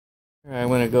I'm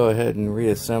going to go ahead and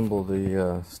reassemble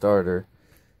the starter.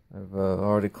 I've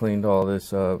already cleaned all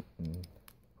this up and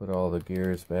put all the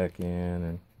gears back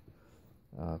in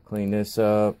and cleaned this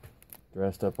up,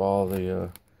 dressed up all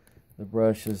the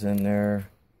brushes in there.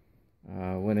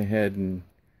 Went ahead and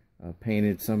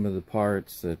painted some of the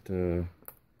parts that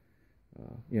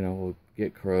will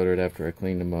get corroded after I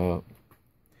cleaned them up.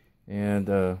 And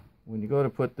when you go to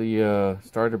put the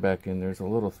starter back in, there's a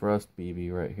little thrust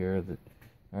BB right here that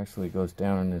actually goes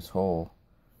down in this hole,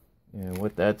 and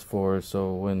what that's for is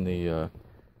so when the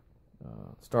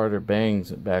starter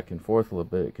bangs it back and forth a little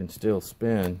bit, it can still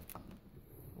spin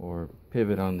or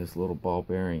pivot on this little ball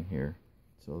bearing here.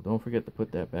 So don't forget to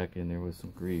put that back in there with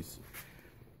some grease.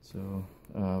 So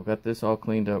I've got this all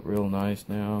cleaned up real nice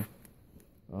now.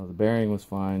 The bearing was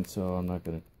fine, so I'm not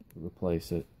going to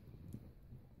replace it.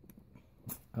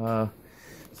 So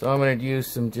I'm going to use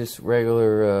some just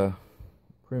regular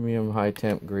premium high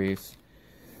temp grease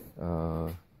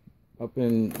up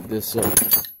in this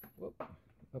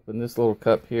little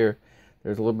cup here.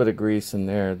 There's a little bit of grease in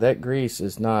there. That grease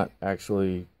is not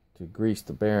actually to grease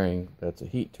the bearing, that's a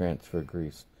heat transfer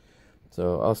grease.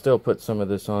 So I'll still put some of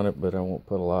this on it, but I won't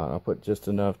put a lot. I'll put just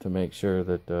enough to make sure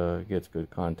that it gets good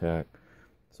contact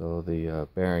so the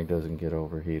bearing doesn't get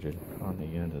overheated on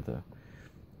the end of the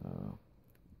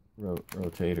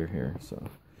rotator here. So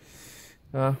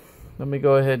let me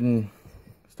go ahead and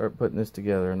start putting this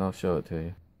together and I'll show it to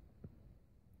you.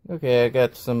 Okay, I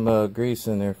got some grease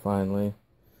in there finally.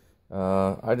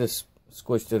 I just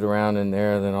squished it around in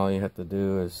there, then all you have to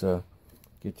do is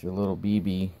get your little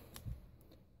BB,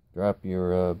 drop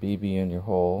your BB in your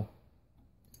hole.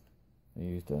 I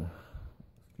used a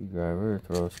screwdriver,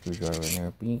 throw a screwdriver in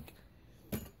there, bink.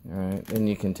 Alright, then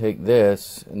you can take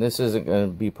this, and this isn't going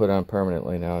to be put on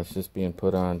permanently now, it's just being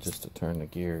put on just to turn the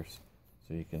gears,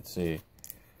 so you can see.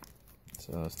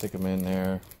 So stick them in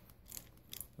there,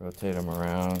 rotate them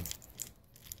around,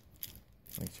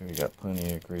 make sure you got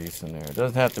plenty of grease in there. It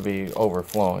doesn't have to be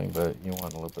overflowing, but you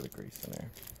want a little bit of grease in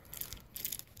there.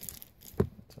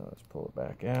 So let's pull it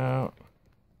back out.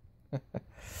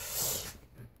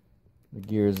 The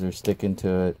gears are sticking to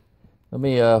it. Let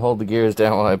me hold the gears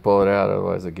down while I pull it out,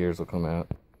 otherwise the gears will come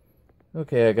out.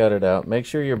 Okay, I got it out. Make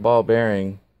sure your ball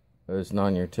bearing is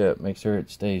on your tip. Make sure it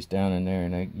stays down in there,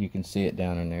 and you can see it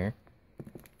down in there.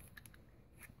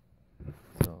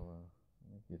 So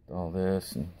get all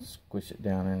this and squish it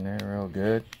down in there real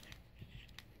good.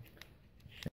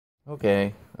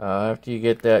 Okay, after you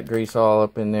get that grease all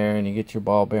up in there and you get your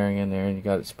ball bearing in there and you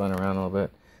got it spun around a little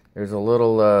bit, there's a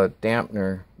little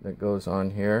dampener that goes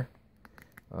on here.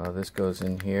 This goes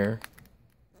in here,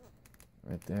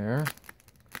 right there.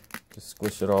 Just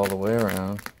squish it all the way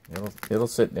around. It'll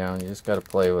sit down. You just got to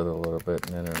play with it a little bit,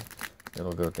 and then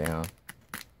it'll go down.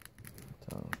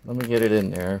 So let me get it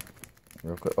in there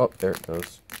real quick. Oh, there it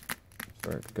goes.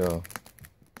 Start to go.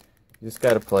 You just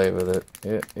got to play with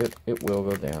it. It will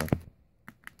go down.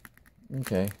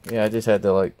 Okay. Yeah, I just had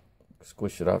to like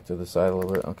squish it off to the side a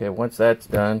little bit. Okay, once that's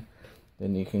done,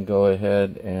 then you can go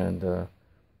ahead and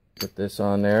put this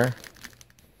on there.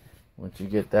 Once you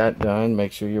get that done,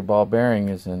 make sure your ball bearing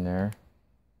is in there.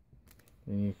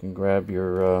 Then you can grab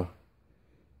your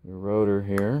rotor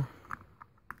here,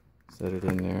 set it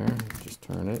in there, just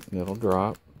turn it and it'll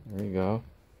drop. There you go.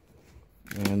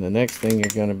 And the next thing you're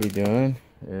going to be doing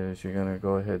is you're going to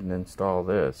go ahead and install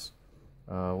this.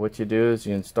 What you do is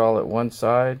you install it one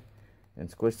side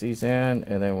and squish these in,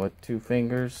 and then with two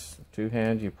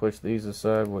hands, you push these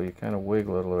aside while you kind of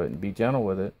wiggle it a little bit, and be gentle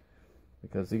with it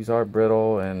because these are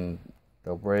brittle and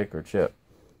they'll break or chip.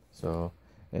 So,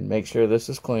 and make sure this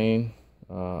is clean.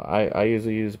 I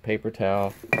usually use a paper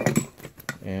towel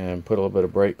and put a little bit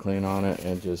of brake clean on it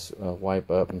and just wipe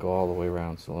up and go all the way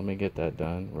around. So let me get that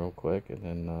done real quick, and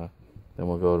then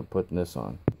we'll go to putting this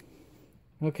on.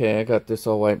 Okay, I got this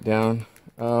all wiped down.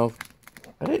 I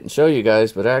didn't show you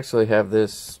guys, but I actually have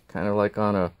this kind of like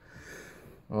on a,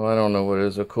 oh, I don't know what it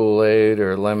is, a Kool-Aid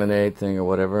or lemonade thing or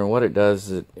whatever. And what it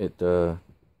does is it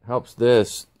helps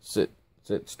this sit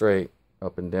straight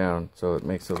up and down, so it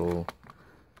makes it a little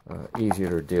easier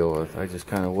to deal with. I just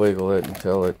kind of wiggle it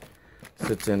until it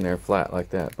sits in there flat like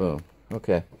that. Boom.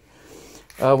 Okay.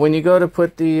 When you go to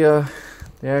put the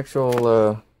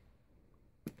actual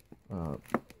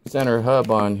center hub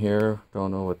on here,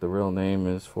 don't know what the real name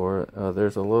is for it,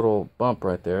 there's a little bump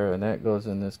right there, and that goes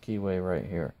in this keyway right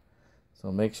here.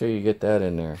 So make sure you get that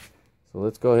in there. So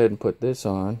let's go ahead and put this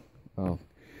on. Oh,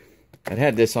 I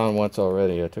had this on once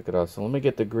already. I took it off. So let me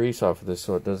get the grease off of this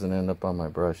so it doesn't end up on my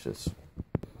brushes.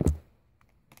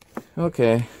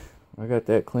 Okay, I got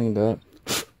that cleaned up.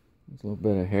 There's a little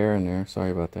bit of hair in there.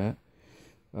 Sorry about that.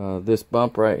 This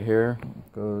bump right here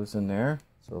goes in there.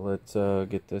 So let's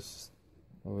get this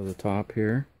over the top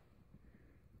here.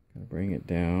 Bring it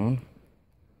down.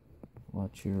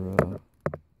 Watch your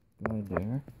guide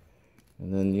there.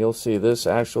 And then you'll see this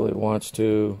actually wants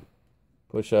to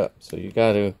push up. So you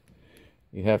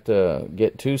have to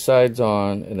get two sides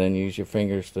on and then use your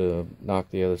fingers to knock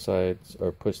the other sides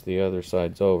or push the other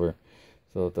sides over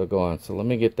so that they'll go on. So let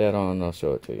me get that on and I'll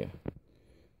show it to you.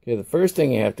 Okay, the first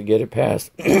thing you have to get it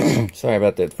past, sorry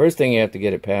about that. The first thing you have to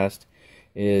get it past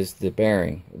is the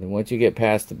bearing. And then once you get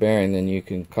past the bearing, then you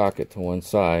can cock it to one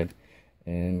side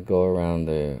and go around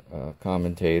the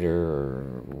commutator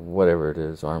or whatever it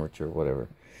is, armature, whatever.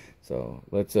 So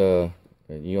let's,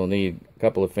 you'll need a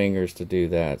couple of fingers to do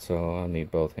that, so I'll need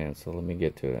both hands. So let me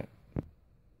get to it.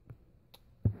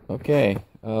 Okay,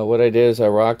 what I did is I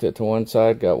rocked it to one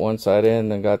side, got one side in,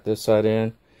 then got this side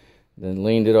in, then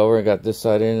leaned it over and got this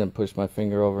side in, and pushed my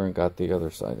finger over and got the other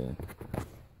side in.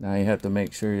 Now you have to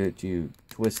make sure that you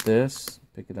twist this,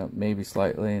 pick it up maybe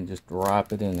slightly, and just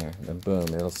drop it in there. Then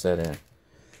boom, it'll set in.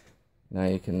 Now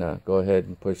you can go ahead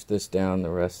and push this down the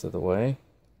rest of the way.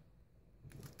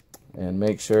 And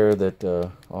make sure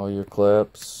that all your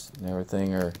clips and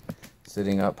everything are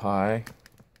sitting up high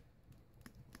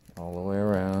all the way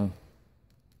around.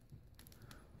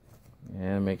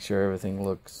 And make sure everything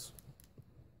looks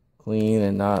clean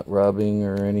and not rubbing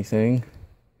or anything.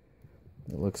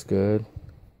 It looks good.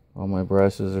 All my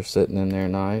brushes are sitting in there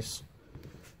nice.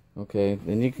 Okay,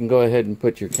 then you can go ahead and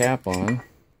put your cap on.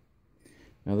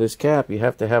 Now this cap, you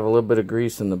have to have a little bit of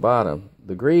grease in the bottom.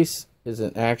 The grease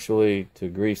isn't actually to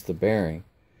grease the bearing.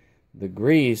 The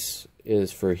grease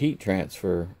is for heat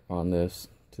transfer on this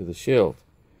to the shield,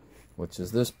 which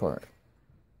is this part.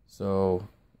 So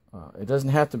it doesn't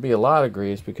have to be a lot of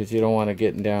grease because you don't want it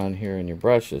getting down here in your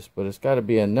brushes, but it's got to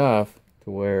be enough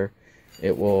to where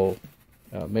it will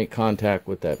make contact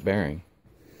with that bearing.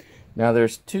 Now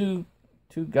there's two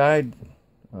guide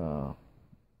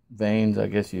vanes, I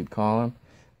guess you'd call them.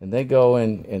 And they go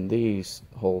in these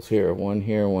holes here, one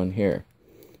here, one here.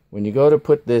 When you go to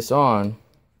put this on,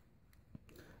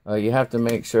 you have to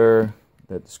make sure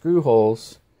that the screw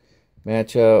holes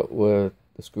match up with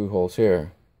the screw holes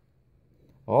here.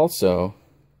 Also,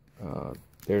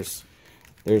 there's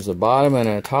a bottom and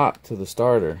a top to the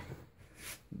starter.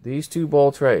 These two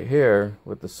bolts right here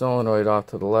with the solenoid off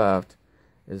to the left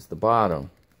is the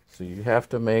bottom. So you have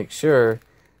to make sure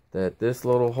that this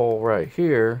little hole right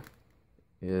here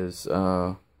is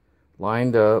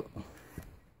lined up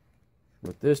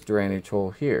with this drainage hole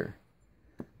here.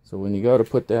 So when you go to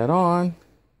put that on,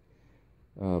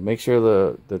 make sure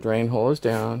the drain hole is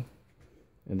down,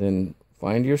 and then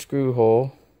find your screw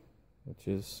hole, which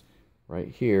is right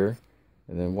here,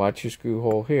 and then watch your screw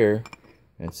hole here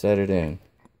and set it in,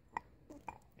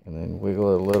 and then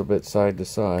wiggle it a little bit side to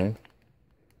side,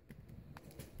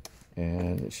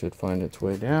 and it should find its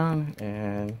way down,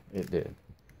 and it did.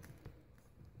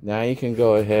 Now you can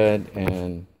go ahead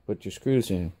and put your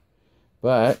screws in.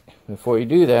 But before you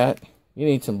do that, you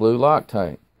need some blue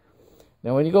Loctite.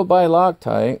 Now when you go buy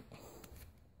Loctite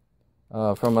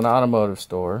from an automotive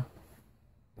store,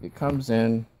 it comes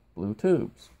in blue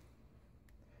tubes.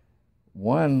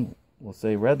 One will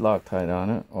say red Loctite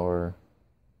on it, or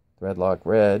Threadlock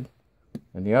red,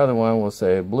 and the other one will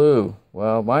say blue.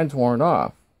 Well, mine's worn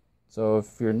off. So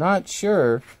if you're not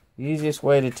sure, the easiest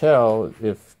way to tell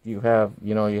if you have,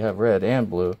 you have red and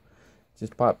blue,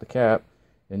 just pop the cap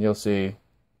and you'll see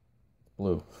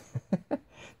blue.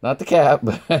 Not the cap,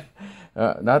 but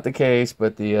not the case,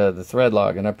 but the thread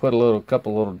lock. And I put a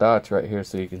couple little dots right here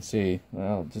so you can see.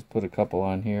 Well, just put a couple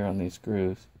on here on these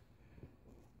screws.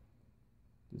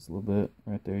 Just a little bit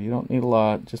right there. You don't need a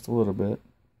lot, just a little bit.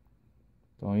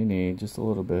 That's all you need, just a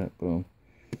little bit. Boom.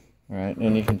 All right,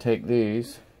 and you can take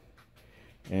these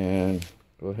and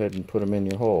go ahead and put them in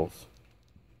your holes.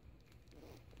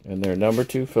 And they're number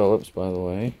 2 Phillips, by the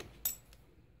way.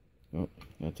 Oh,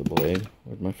 that's a blade.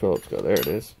 Where'd my Phillips go? There it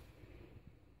is.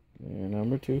 They're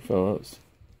number 2 Phillips.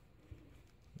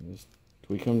 Just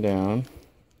tweak them down.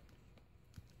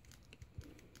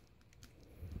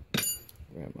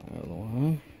 Grab my other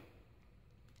one.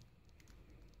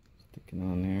 Stick it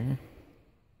on there.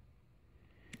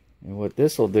 And what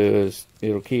this will do is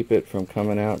it'll keep it from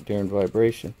coming out during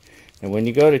vibration. And when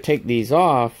you go to take these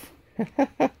off,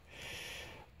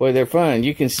 boy, they're fun.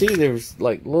 You can see there's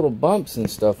like little bumps and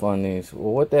stuff on these.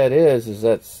 Well, what that is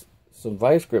that's some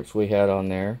vice grips we had on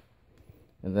there.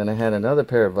 And then I had another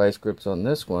pair of vice grips on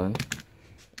this one.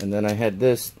 And then I had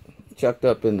this chucked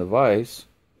up in the vise.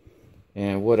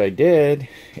 And what I did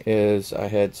is I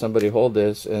had somebody hold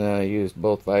this, and then I used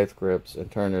both vice grips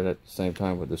and turned it at the same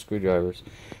time with the screwdrivers,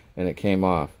 and it came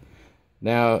off.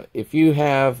 Now, if you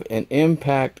have an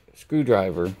impact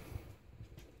screwdriver,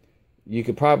 you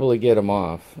could probably get them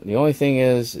off. The only thing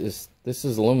is this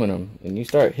is aluminum, and you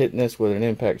start hitting this with an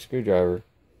impact screwdriver,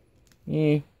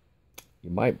 you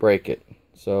might break it.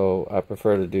 So I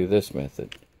prefer to do this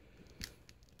method.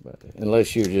 But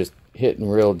unless you're just hitting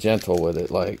real gentle with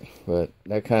it, but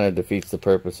that kind of defeats the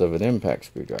purpose of an impact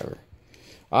screwdriver.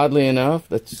 Oddly enough,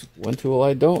 that's one tool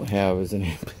I don't have is an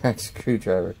impact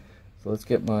screwdriver. So let's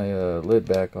get my lid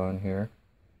back on here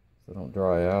so it don't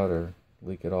dry out or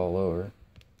leak it all over.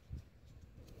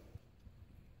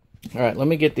 Alright, let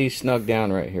me get these snug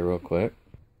down right here real quick.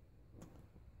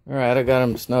 Alright, I got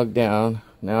them snug down.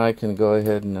 Now I can go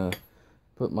ahead and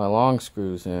put my long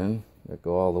screws in that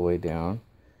go all the way down.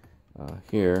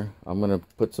 Here, I'm going to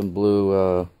put some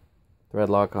blue thread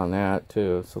lock on that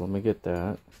too, so let me get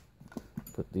that.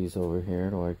 Put these over here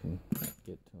so I can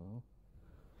get to them.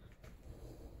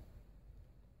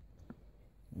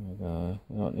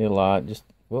 We don't need a lot, just,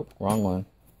 whoop, wrong one.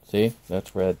 See,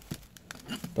 that's red.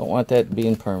 Don't want that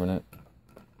being permanent.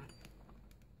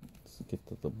 Let's get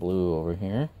to the blue over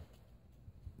here.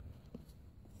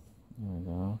 There we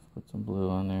go, let's put some blue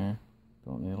on there.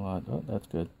 Don't need a lot, oh, that's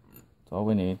good. That's all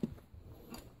we need.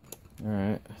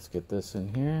 Alright, let's get this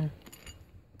in here.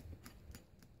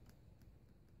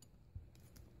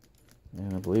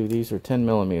 And I believe these are 10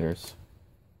 millimeters.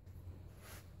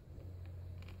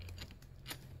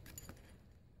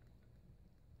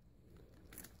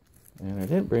 And I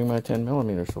didn't bring my 10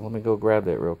 millimeters, so let me go grab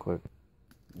that real quick.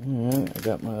 Alright, I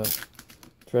got my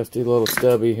trusty little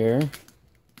stubby here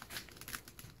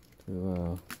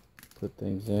to put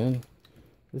things in.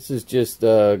 This is just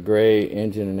gray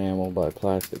engine enamel by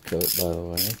Plastic Coat, by the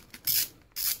way.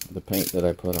 The paint that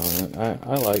I put on it.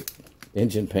 I like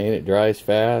engine paint. It dries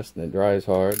fast and it dries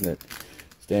hard and it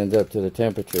stands up to the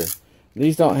temperature.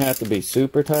 These don't have to be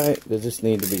super tight. They just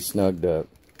need to be snugged up.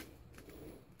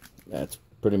 That's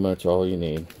pretty much all you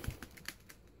need.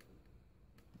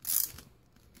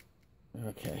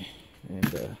 Okay,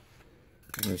 and let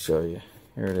me show you.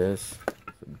 Here it is.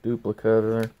 It's a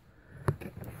duplicate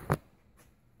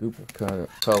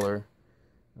color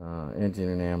engine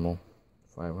enamel,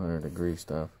 500 degree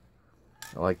stuff.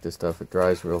 I like this stuff. It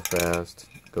dries real fast.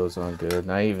 It goes on good.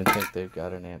 And I even think they've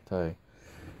got an anti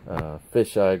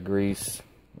fisheye grease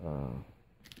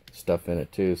stuff in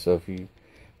it too. So if you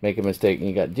make a mistake and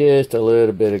you got just a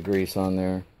little bit of grease on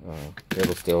there,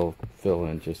 it'll still fill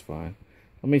in just fine.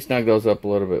 Let me snug those up a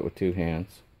little bit with two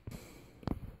hands.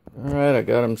 Alright, I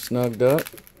got them snugged up.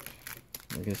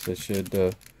 I guess I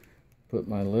should put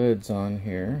my lids on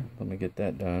here. Let me get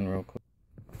that done real quick.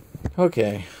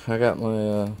 Okay, I got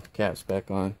my caps back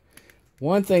on.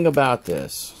 One thing about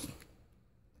this,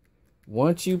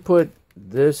 once you put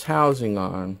this housing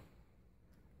on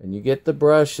and you get the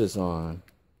brushes on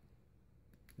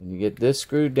and you get this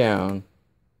screwed down,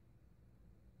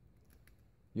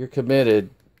 you're committed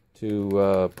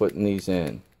to putting these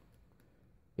in.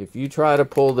 If you try to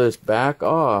pull this back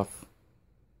off,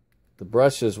 the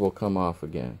brushes will come off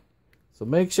again. So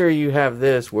make sure you have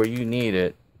this where you need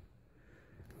it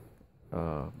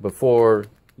before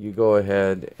you go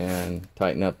ahead and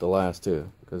tighten up the last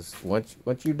two. Because once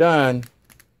you're done,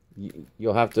 you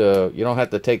don't have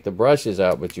to take the brushes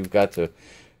out, but you've got to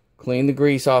clean the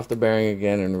grease off the bearing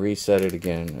again and reset it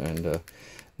again. And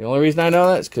the only reason I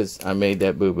know that is because I made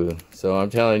that boo-boo. So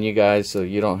I'm telling you guys so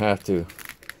you don't have to.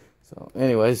 So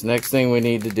anyways, next thing we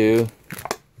need to do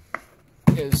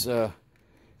is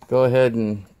go ahead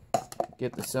and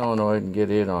get the solenoid and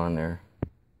get it on there.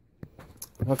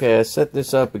 Okay, I set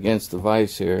this up against the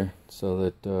vise here so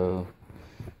that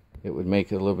it would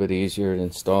make it a little bit easier to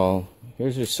install.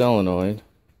 Here's your solenoid.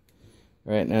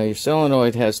 All right, now your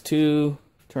solenoid has two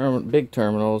big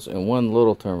terminals and one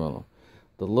little terminal.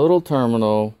 The little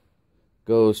terminal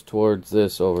goes towards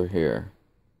this over here,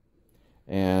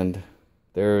 and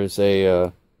there is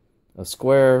a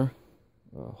square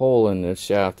hole in this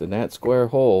shaft, and that square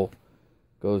hole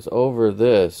goes over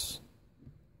this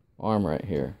arm right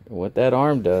here. And what that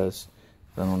arm does,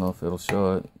 I don't know if it'll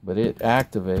show it, but it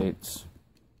activates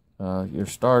your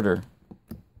starter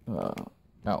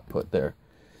output there.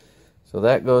 So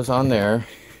that goes on there,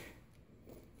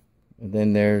 and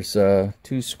then there's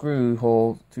two screws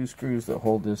that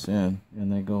hold this in,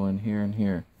 and they go in here and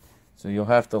here. So you'll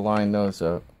have to line those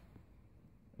up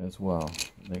as well.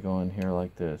 They go in here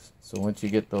like this. So once you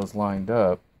get those lined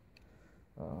up,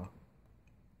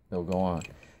 they'll go on.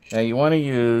 Now you want to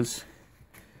use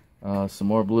some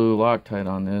more blue Loctite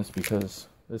on this because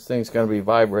This thing's going to be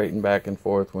vibrating back and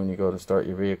forth when you go to start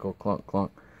your vehicle, clunk,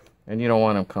 clunk, and you don't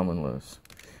want them coming loose.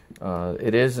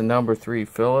 It is a number 3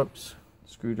 Phillips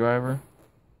screwdriver.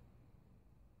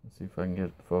 Let's see if I can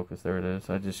get the focus. There it is.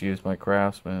 I just used my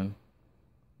Craftsman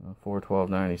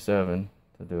 41297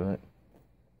 to do it.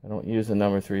 I don't use the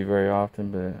number 3 very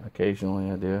often, but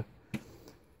occasionally I do.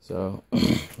 So,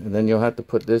 and then you'll have to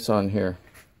put this on here.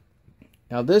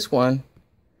 Now this one,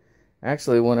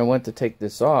 actually when I went to take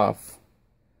this off,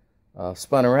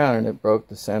 spun around and it broke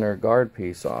the center guard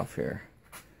piece off here.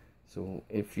 So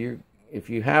if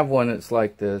you have one that's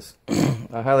like this,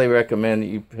 I highly recommend that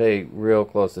you pay real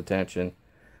close attention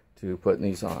to putting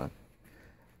these on.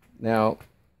 Now,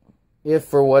 if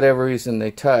for whatever reason they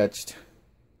touched,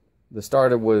 the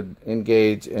starter would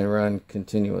engage and run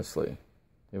continuously.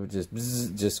 It would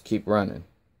just keep running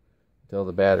until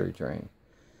the battery drained.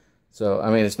 So, I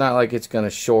mean, it's not like it's going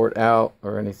to short out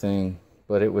or anything,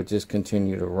 but it would just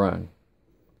continue to run.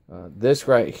 This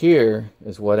right here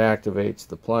is what activates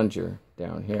the plunger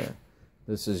down here.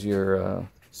 This is your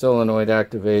solenoid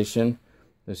activation.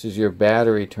 This is your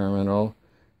battery terminal.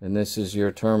 And this is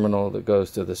your terminal that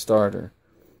goes to the starter.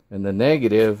 And the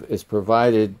negative is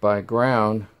provided by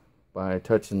ground by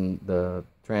touching the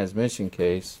transmission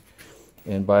case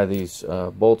and by these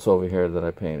bolts over here that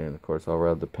I painted. And of course, I'll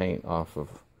rub the paint off of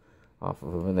them.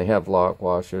 And they have lock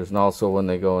washers, and also when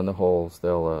they go in the holes,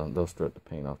 they'll strip the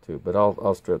paint off too. But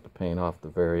I'll strip the paint off the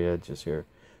very edges here,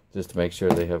 just to make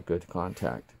sure they have good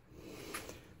contact.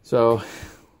 So,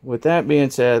 with that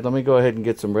being said, let me go ahead and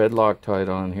get some red Loctite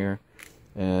on here,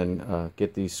 and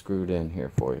get these screwed in here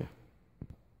for you.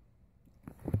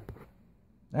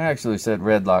 I actually said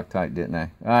red Loctite, didn't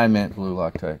I? I meant blue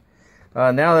Loctite.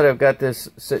 Now that I've got this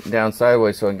sitting down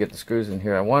sideways so I can get the screws in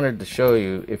here, I wanted to show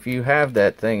you, if you have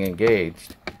that thing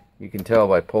engaged, you can tell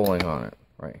by pulling on it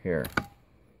right here.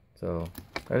 So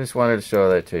I just wanted to show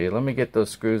that to you. Let me get those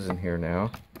screws in here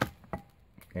now.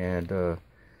 And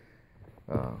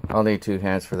I'll need 2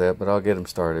 hands for that, but I'll get them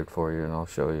started for you and I'll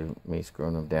show you me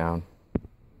screwing them down.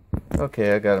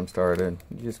 Okay, I got them started.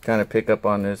 You just kind of pick up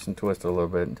on this and twist it a little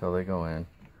bit until they go in.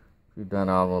 If you've done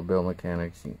automobile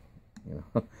mechanics, you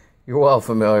know, you're well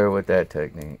familiar with that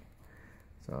technique.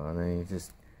 So then you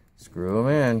just screw them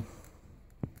in.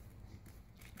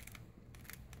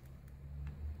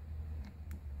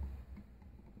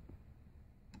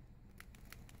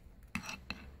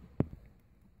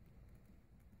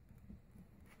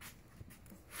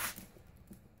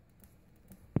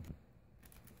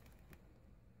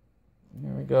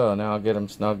 There we go. Now I'll get them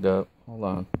snugged up. Hold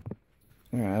on.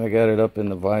 Alright, I got it up in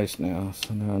the vise now.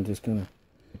 So now I'm just going to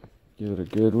give it a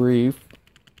good reef.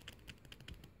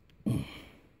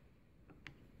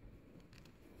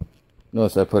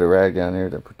 Notice I put a rag down there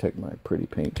to protect my pretty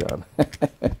paint job.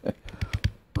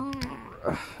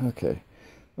 Okay.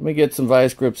 Let me get some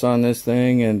vise grips on this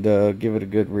thing and give it a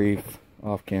good reef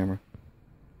off camera.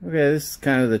 Okay, this is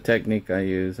kind of the technique I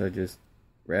use. I just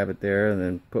grab it there and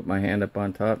then put my hand up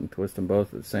on top and twist them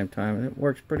both at the same time, and it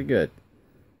works pretty good.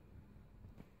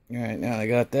 Alright, now I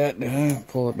got that done.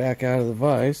 Pull it back out of the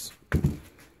vise,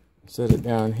 set it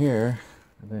down here,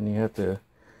 and then you have to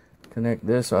connect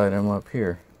this item up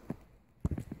here.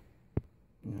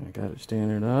 I got it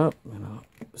standing up, and I'll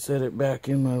set it back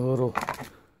in my little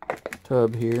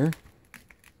tub here.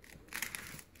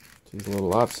 She's a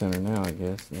little off center now, I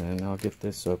guess, and then I'll get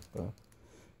this up on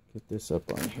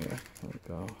here. There we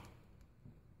go.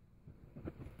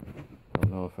 I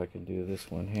don't know if I can do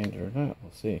this one-handed or not.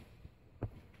 We'll see.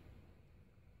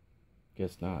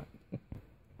 Guess not.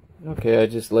 Okay, I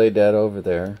just laid that over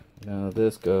there. Now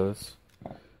this goes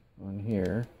on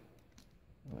here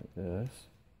like this.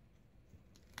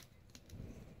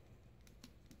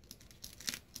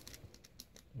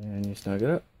 And you snug it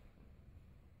up.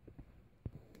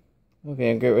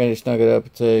 Okay, and get ready to snug it up.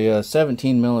 It's a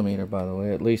 17 millimeter, by the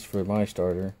way, at least for my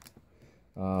starter.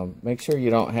 Make sure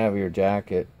you don't have your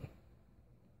jacket,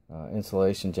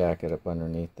 insulation jacket up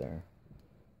underneath there.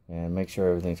 And make sure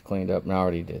everything's cleaned up, and I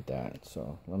already did that.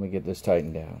 So let me get this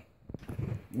tightened down.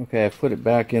 Okay, I put it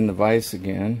back in the vise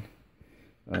again,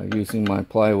 using my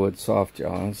plywood soft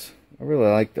jaws. I really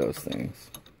like those things.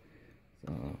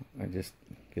 So I just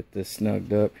get this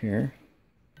snugged up here.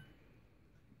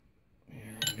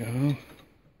 There we go.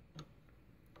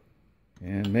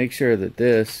 And make sure that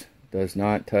this does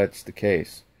not touch the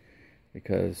case,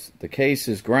 because the case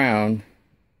is ground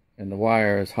and the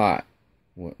wire is hot.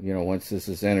 You know, once this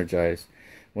is energized.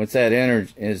 Once that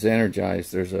is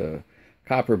energized, there's a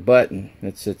copper button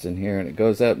that sits in here, and it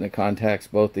goes up and it contacts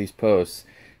both these posts,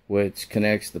 which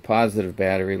connects the positive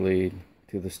battery lead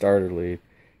to the starter lead.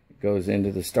 It goes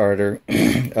into the starter,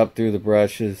 up through the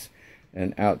brushes,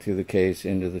 and out through the case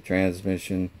into the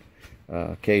transmission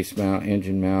case mount,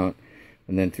 engine mount,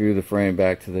 and then through the frame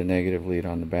back to the negative lead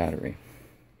on the battery.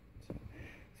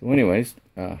 So anyways,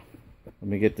 let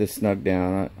me get this snug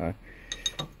down. I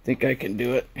think I can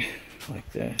do it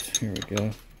like this. Here we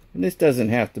go. And this doesn't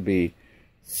have to be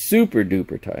super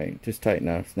duper tight, just tight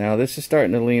enough. Now this is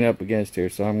starting to lean up against here,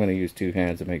 so I'm going to use two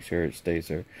hands to make sure it stays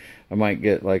there. I might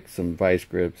get like some vice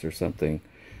grips or something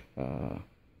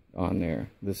on there.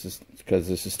 This is because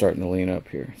this is starting to lean up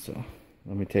here, so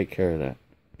let me take care of that.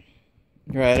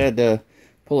 Alright, I had to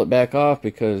pull it back off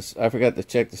because I forgot to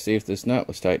check to see if this nut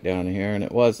was tight down in here, and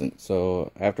it wasn't.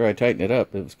 So after I tightened it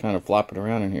up, it was kind of flopping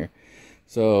around in here.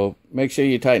 So make sure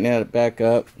you tighten it back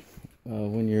up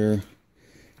when you're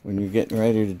getting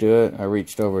ready to do it. I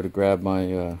reached over to grab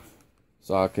my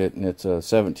socket, and it's a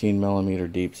 17 millimeter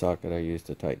deep socket I used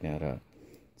to tighten that up.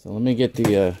 So let me get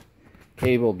the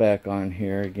cable back on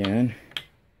here again.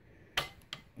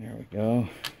 There we go.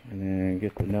 And then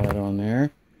get the nut on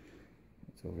there.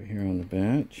 It's over here on the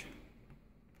bench.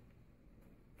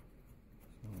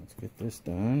 So let's get this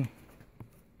done.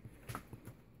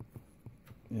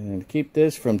 And to keep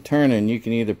this from turning, you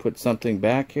can either put something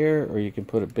back here, or you can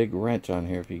put a big wrench on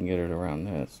here if you can get it around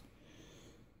this.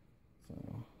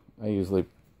 So I usually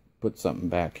put something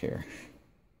back here,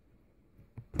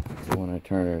 so when I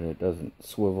turn it, it doesn't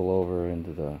swivel over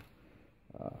into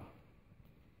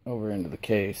the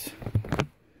case.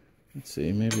 Let's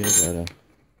see, maybe I got a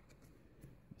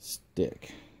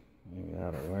stick. Maybe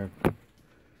that'll work.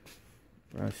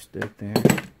 Brush stick there.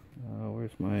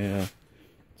 Where's my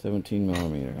 17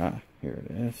 millimeter? Ah, here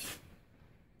it is.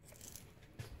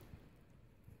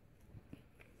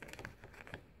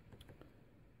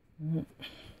 Let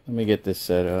me get this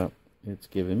set up. It's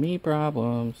giving me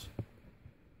problems.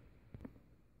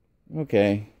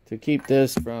 Okay, to keep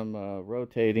this from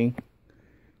rotating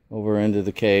over into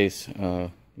the case,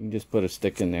 you can just put a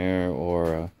stick in there,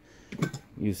 or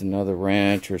use another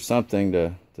wrench or something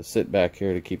to sit back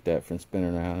here to keep that from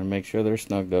spinning around, and make sure they're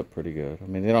snugged up pretty good. I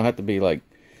mean, they don't have to be like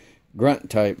grunt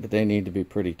tight, but they need to be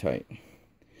pretty tight.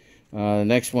 The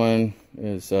next one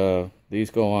is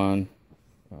these go on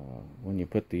when you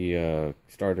put the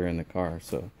starter in the car,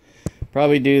 so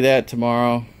probably do that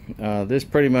tomorrow. This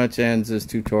pretty much ends this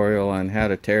tutorial on how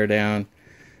to tear down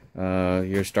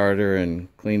your starter and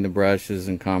clean the brushes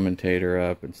and commutator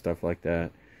up and stuff like that.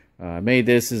 I made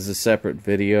this as a separate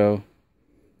video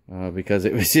because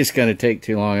it was just going to take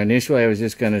too long. Initially I was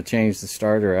just going to change the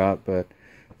starter out, but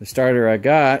the starter I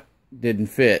got didn't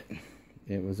fit.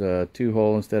 It was a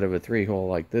 2-hole instead of a 3-hole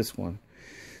like this one.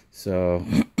 So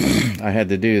I had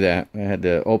to do that. I had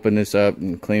to open this up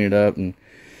and clean it up and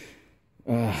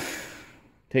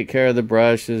take care of the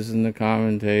brushes and the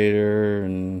commutator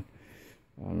and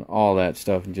all that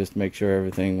stuff, and just make sure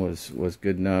everything was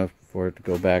good enough for it to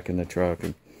go back in the truck.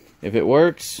 And if it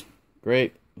works,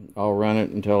 great. I'll run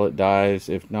it until it dies.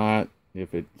 If not,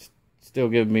 if it's still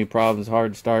giving me problems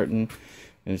hard starting,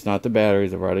 and it's not the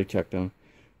batteries, I've already checked them.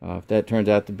 If that turns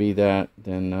out to be that,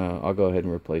 then I'll go ahead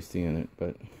and replace the unit.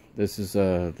 But this is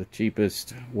the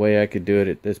cheapest way I could do it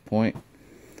at this point.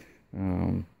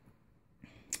 But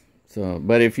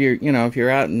if you're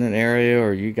out in an area,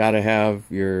 or you got to have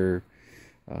your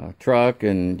truck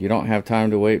and you don't have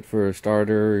time to wait for a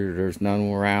starter, or there's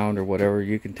none around or whatever,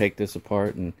 you can take this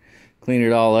apart and clean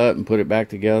it all up and put it back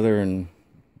together. And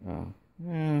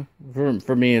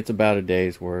for me, it's about a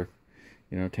day's worth.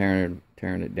 Tearing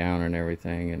it down and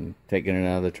everything, and taking it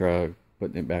out of the truck,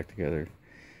 putting it back together.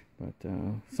 But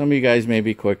some of you guys may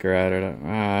be quicker at it.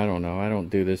 I don't know. I don't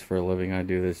do this for a living. I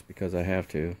do this because I have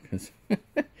to, because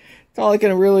it's all I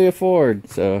can really afford.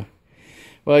 So,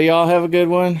 well, y'all have a good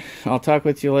one. I'll talk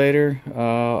with you later.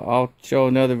 I'll show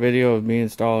another video of me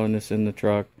installing this in the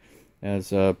truck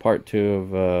as part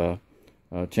 2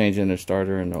 of changing the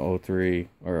starter in the 03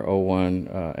 or 01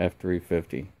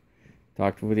 F350.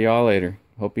 Talk with y'all later.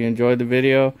 Hope you enjoyed the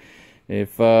video.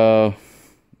 If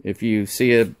you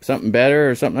see something better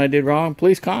or something I did wrong,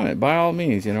 please comment. By all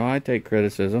means, I take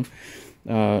criticism.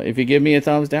 If you give me a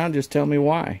thumbs down, just tell me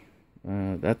why.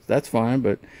 That's fine.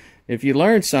 But if you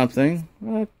learned something,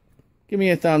 give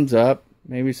me a thumbs up.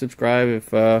 Maybe subscribe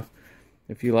if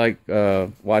you like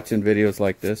watching videos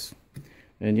like this.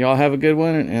 And y'all have a good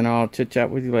one, and I'll chit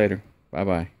chat with you later. Bye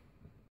bye.